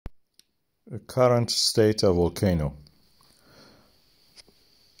The current state of volcano.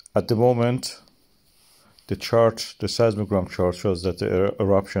 At the moment, the seismogram chart shows that the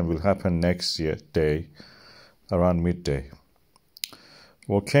eruption will happen next day, around midday.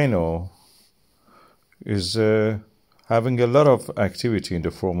 Volcano is having a lot of activity in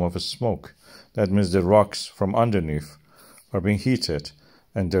the form of a smoke. That means the rocks from underneath are being heated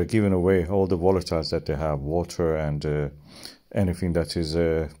and they're giving away all the volatiles that they have, water and anything that is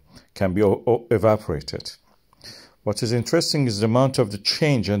can be evaporated. What is interesting is the amount of the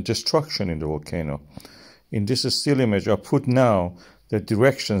change and destruction in the volcano. In this still image, I put now the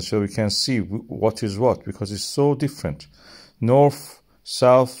directions so we can see what is what, because it's so different. North,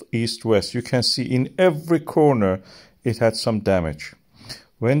 south, east, west. You can see in every corner it had some damage.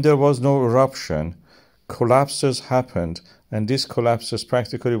 When there was no eruption, collapses happened, and these collapses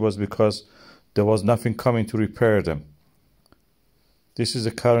practically was because there was nothing coming to repair them. This is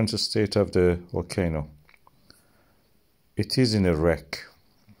the current state of the volcano. It is in a wreck.